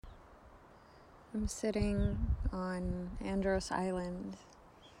I'm sitting on Andros Island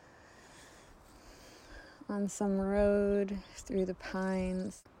on some road through the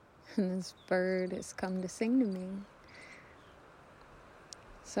pines, and this bird has come to sing to me.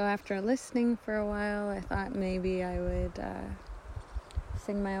 So after listening for a while, I thought maybe I would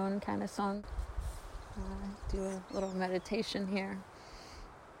sing my own kind of song, do a little meditation here.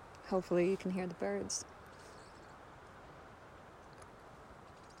 Hopefully you can hear the birds.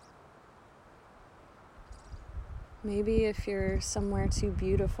 Maybe if you're somewhere too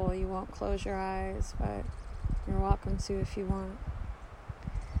beautiful, you won't close your eyes, but you're welcome to if you want.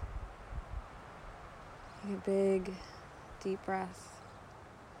 Take a big, deep breath,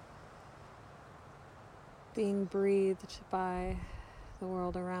 being breathed by the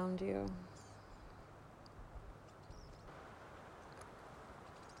world around you.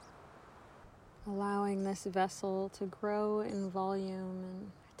 Allowing this vessel to grow in volume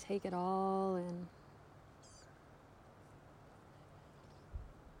and take it all in.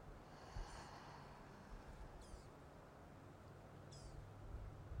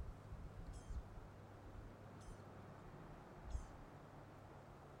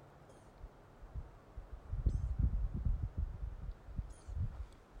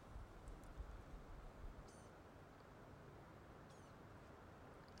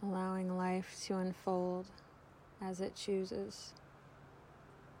 Allowing life to unfold as it chooses.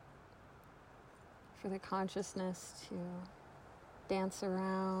 For the consciousness to dance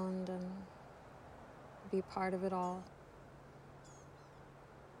around and be part of it all.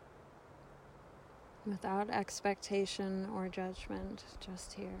 Without expectation or judgment,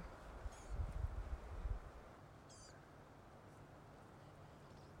 just here.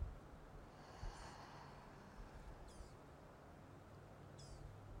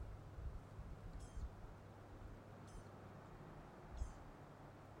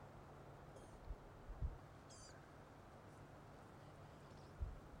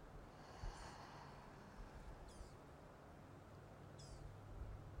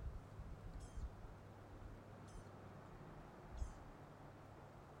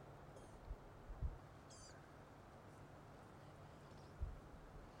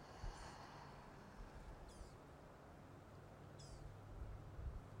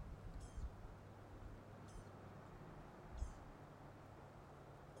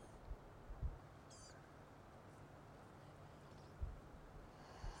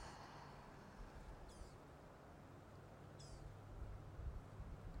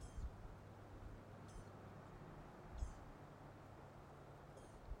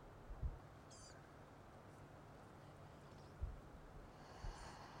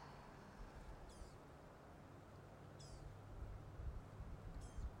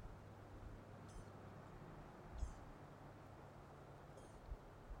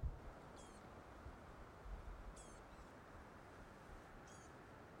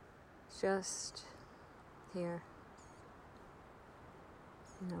 Just here.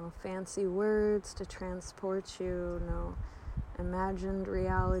 No fancy words to transport you, no imagined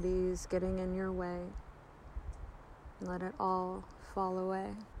realities getting in your way. Let it all fall away.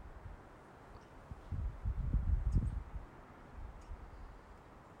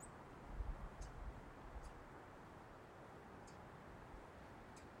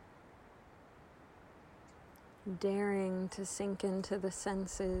 Daring to sink into the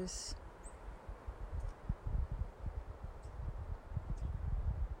senses.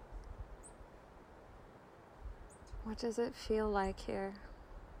 What does it feel like here?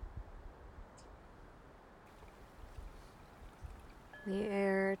 The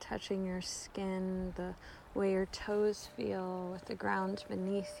air touching your skin, the way your toes feel with the ground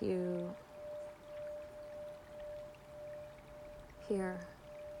beneath you. Here.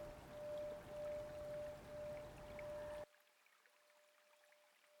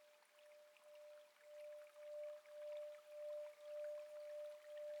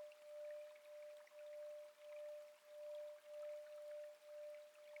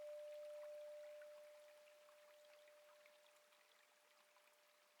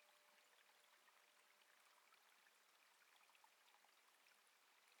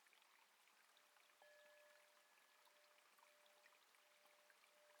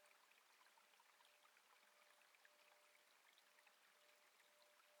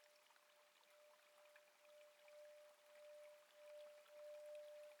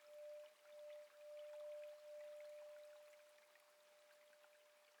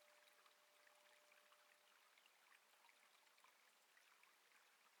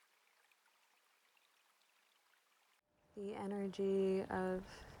 The energy of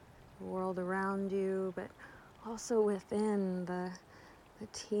the world around you, but also within the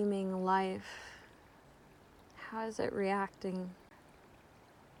teeming life How is it reacting?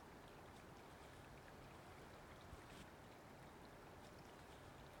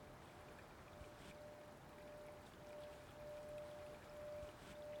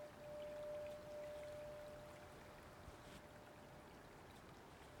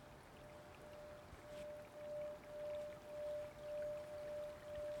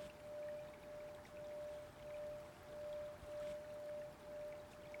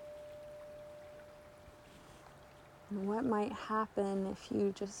 And what might happen if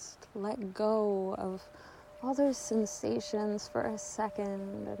you just let go of all those sensations for a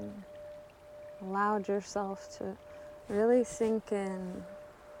second and allowed yourself to really sink in?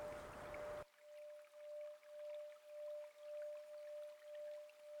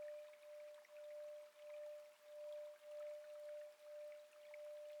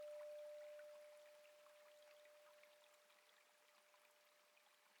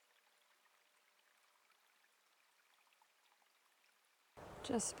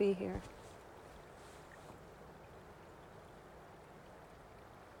 Just be here.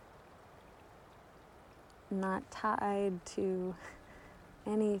 Not tied to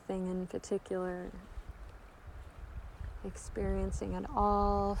anything in particular. Experiencing it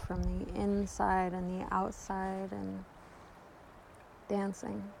all from the inside and the outside, and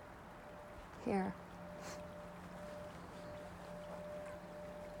dancing here.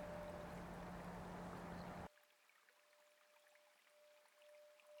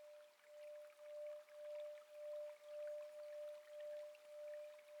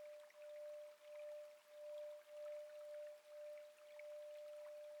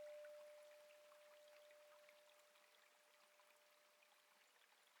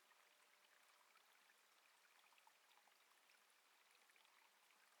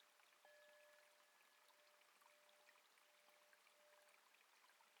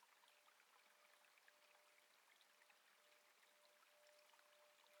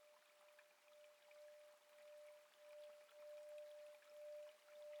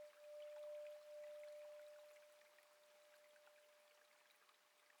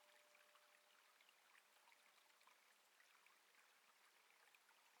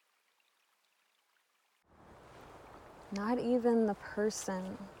 Not even the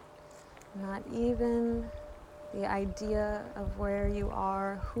person, not even the idea of where you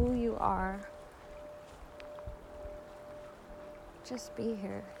are, who you are. Just be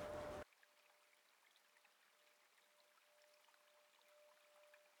here.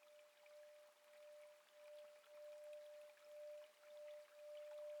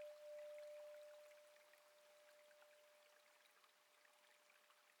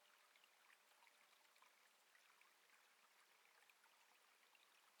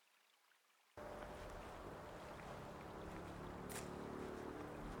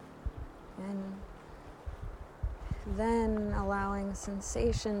 And then allowing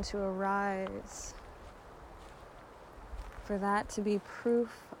sensation to arise, for that to be proof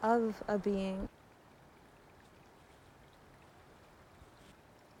of a being.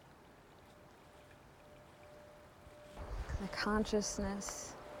 The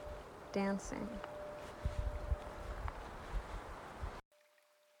consciousness dancing.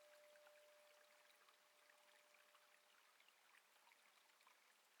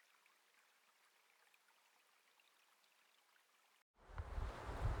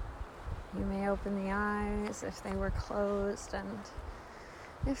 You may open the eyes if they were closed, and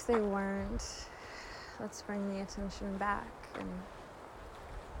if they weren't, let's bring the attention back. And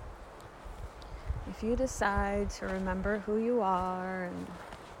if you decide to remember who you are and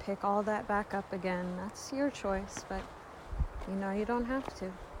pick all that back up again, that's your choice, but you know you don't have to.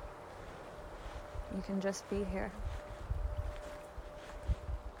 You can just be here.